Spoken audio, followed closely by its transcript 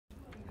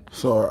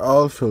So our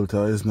oil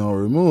filter is now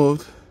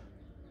removed.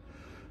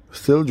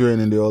 Still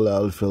draining the old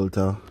oil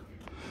filter,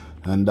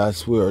 and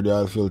that's where the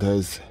oil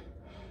filter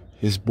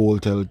is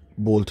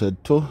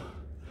bolted to.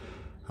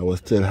 I was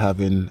still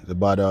having the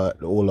bottom,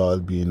 the old oil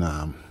being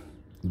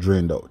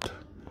drained out.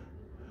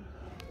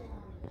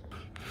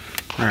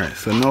 Alright,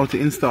 so now to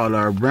install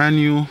our brand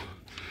new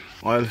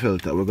oil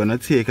filter, we're gonna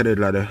take a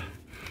little of the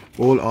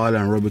old oil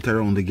and rub it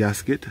around the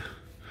gasket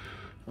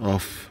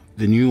of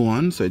the new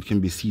one so it can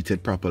be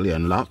seated properly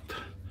and locked.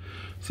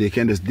 So you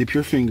can just dip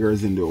your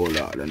fingers in the old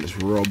oil and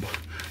just rub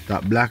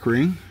that black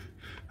ring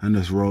and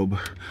just rub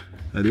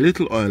a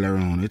little oil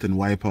around it and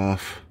wipe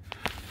off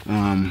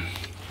the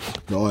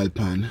oil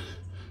pan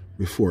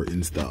before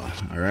install.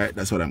 Alright,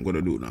 that's what I'm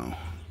gonna do now.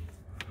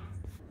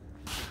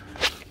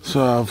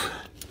 So I've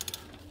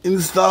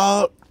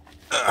installed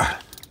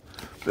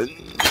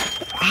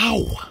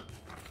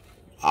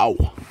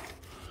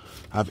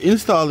I've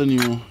installed the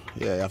new,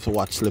 yeah, you have to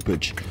watch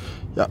slippage.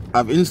 Yeah,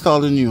 I've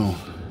installed the new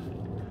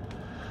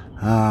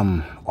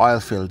oil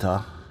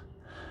filter,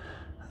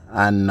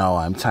 and now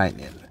I'm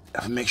tightening. I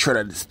have to make sure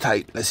that it's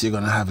tight, unless you're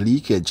gonna have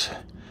leakage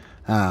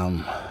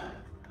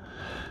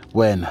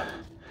when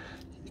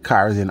the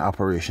car is in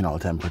operational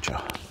temperature.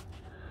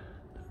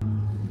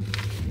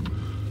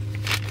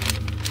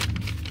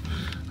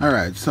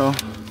 Alright, so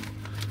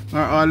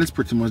our oil is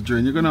pretty much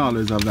drained. You're gonna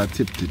always have that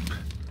tip.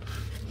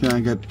 You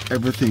can't get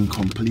everything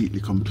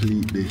completely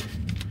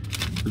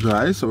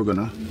dry, so we're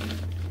gonna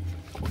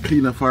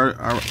clean up our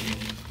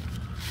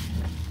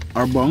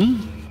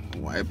bung,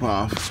 wipe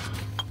off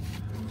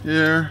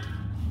here,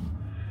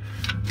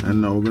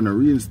 and now we're gonna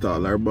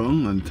reinstall our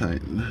bung and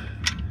tighten.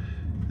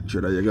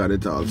 Ensure that you got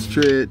it all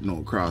straight,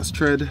 no cross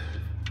thread,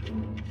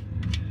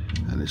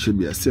 and it should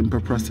be a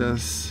simple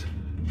process.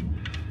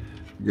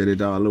 Get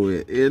it all the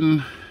way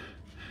in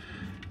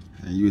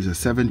and use a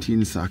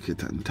 17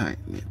 socket and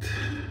tighten it.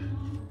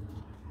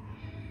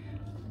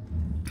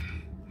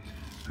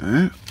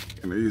 Alright,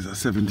 I'm gonna use a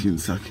 17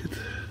 socket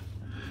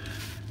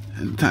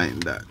and tighten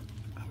that.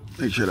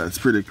 Make sure that's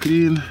pretty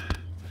clean.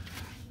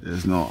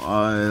 There's no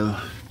oil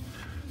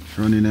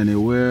running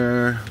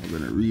anywhere. We're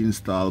gonna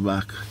reinstall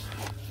back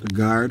the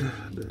guard.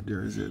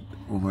 There is it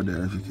over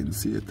there, if you can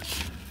see it.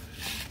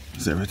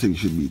 So everything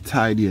should be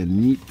tidy and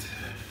neat.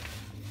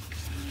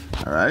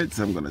 Alright,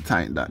 so I'm gonna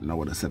tighten that now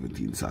with a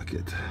 17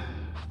 socket.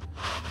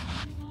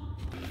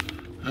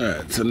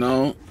 Alright, so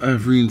now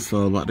I've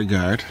reinstalled back the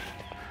guard.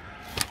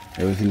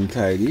 Everything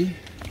tidy.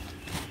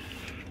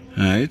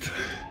 Alright,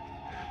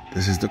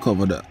 this is to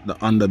cover the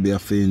underbay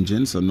of the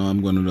engine. So now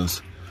I'm gonna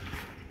just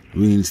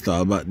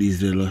reinstall back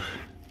these little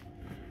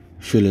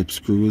Phillips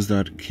screws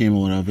that came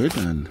out of it,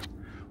 and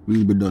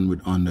we'll be done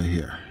with under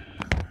here.